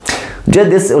Dia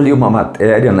desse eu li uma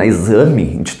matéria na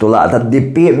Exame intitulada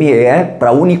DPME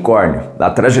para Unicórnio, da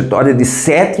trajetória de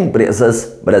 7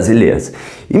 empresas brasileiras.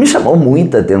 E me chamou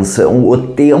muita atenção o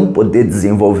tempo de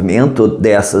desenvolvimento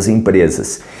dessas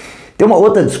empresas. Tem uma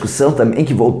outra discussão também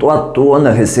que voltou à tona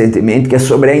recentemente, que é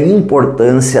sobre a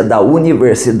importância da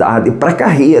universidade para a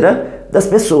carreira das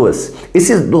pessoas.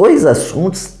 Esses dois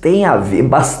assuntos têm a ver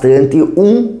bastante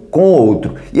um com o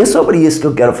outro. E é sobre isso que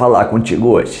eu quero falar contigo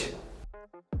hoje.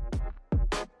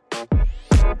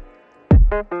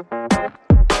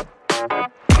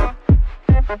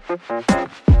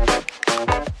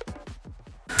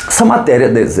 Essa matéria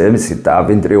do Exame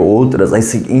citava, entre outras, as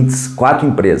seguintes 4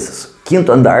 empresas.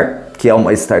 Quinto Andar, que é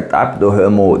uma startup do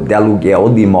ramo de aluguel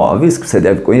de imóveis, que você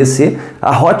deve conhecer.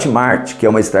 A Hotmart, que é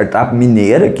uma startup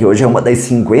mineira, que hoje é uma das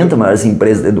 50 maiores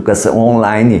empresas de educação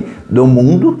online do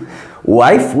mundo. O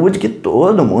iFood, que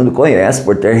todo mundo conhece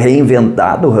por ter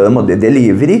reinventado o ramo de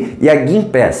delivery. E a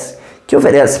Gympass, que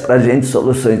oferece para a gente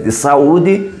soluções de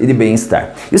saúde e de bem-estar.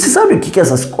 E você sabe o que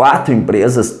essas 4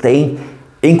 empresas têm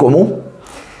em comum?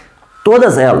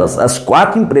 Todas elas, as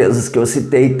 4 empresas que eu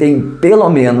citei, têm pelo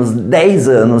menos 10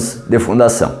 anos de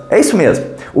fundação. É isso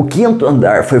mesmo. O Quinto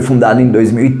Andar foi fundado em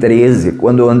 2013,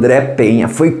 quando o André Penha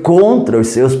foi contra os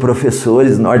seus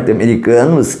professores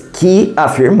norte-americanos que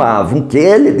afirmavam que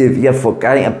ele devia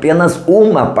focar em apenas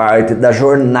uma parte da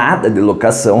jornada de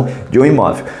locação de um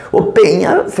imóvel. O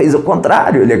Penha fez o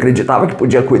contrário, ele acreditava que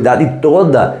podia cuidar de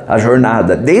toda a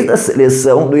jornada, desde a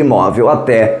seleção do imóvel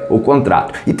até o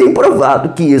contrato. E tem provado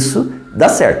que isso dá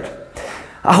certo.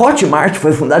 A Hotmart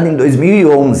foi fundada em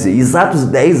 2011 e exatos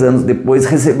 10 anos depois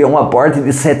recebeu um aporte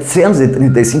de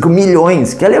 735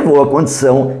 milhões que a levou à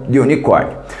condição de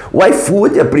unicórnio. O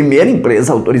iFood, a primeira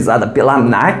empresa autorizada pela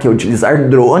ANAC a utilizar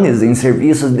drones em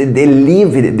serviços de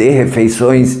delivery de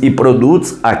refeições e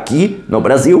produtos aqui no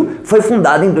Brasil, foi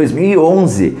fundada em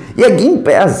 2011. E a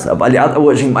Gympass, avaliada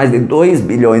hoje em mais de 2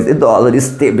 bilhões de dólares,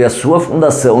 teve a sua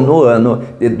fundação no ano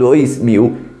de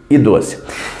 2012.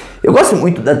 Eu gosto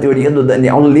muito da teoria do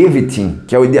Daniel Levitin,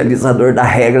 que é o idealizador da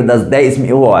regra das 10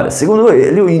 mil horas. Segundo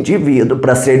ele, o indivíduo,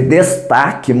 para ser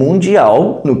destaque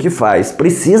mundial no que faz,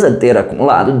 precisa ter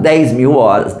acumulado 10 mil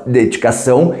horas de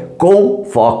dedicação com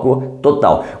foco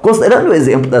total. Considerando o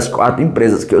exemplo das 4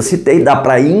 empresas que eu citei, dá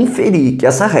para inferir que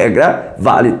essa regra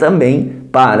vale também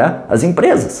para as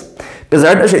empresas.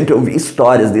 Apesar da gente ouvir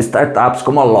histórias de startups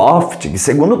como a Loft, que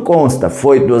segundo consta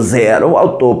foi do zero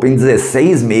ao topo em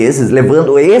 16 meses,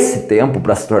 levando esse tempo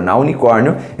para se tornar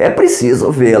unicórnio, é preciso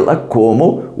vê-la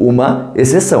como uma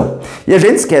exceção. E a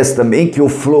gente esquece também que o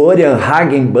Florian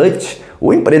Hagenbutt,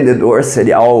 o empreendedor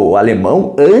serial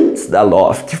alemão antes da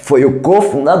Loft, foi o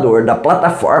cofundador da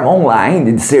plataforma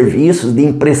online de serviços de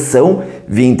impressão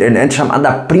via internet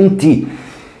chamada Printi.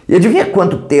 E adivinha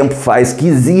quanto tempo faz que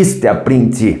existe a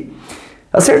Printi?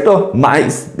 Acertou,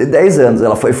 mais de 10 anos.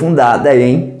 Ela foi fundada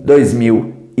em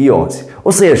 2011.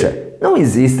 Ou seja, não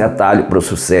existe atalho para o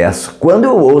sucesso. Quando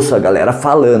eu ouço a galera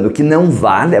falando que não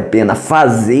vale a pena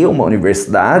fazer uma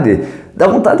universidade, dá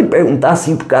vontade de perguntar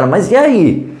assim pro cara, mas e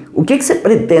aí? O que você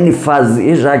pretende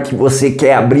fazer já que você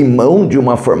quer abrir mão de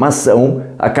uma formação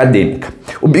acadêmica?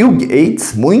 O Bill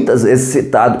Gates, muitas vezes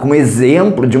citado como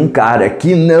exemplo de um cara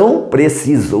que não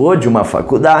precisou de uma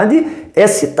faculdade, é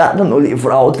citado no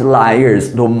livro Outliers,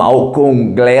 do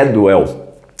Malcolm Gladwell.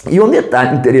 E um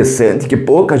detalhe interessante que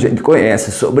pouca gente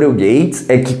conhece sobre o Gates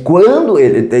é que quando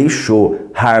ele deixou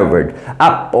Harvard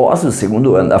após o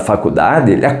 2º ano da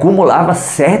faculdade, ele acumulava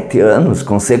 7 anos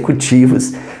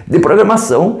consecutivos de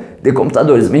programação de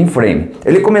computadores mainframe.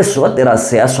 Ele começou a ter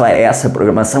acesso a essa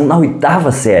programação na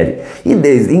 8ª série e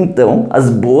desde então as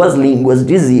boas línguas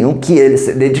diziam que ele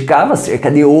se dedicava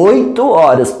cerca de 8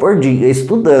 horas por dia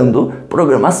estudando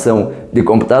programação de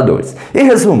computadores. Em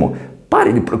resumo,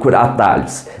 pare de procurar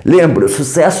atalhos. Lembre, o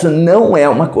sucesso não é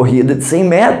uma corrida de 100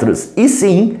 metros, e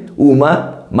sim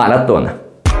uma maratona.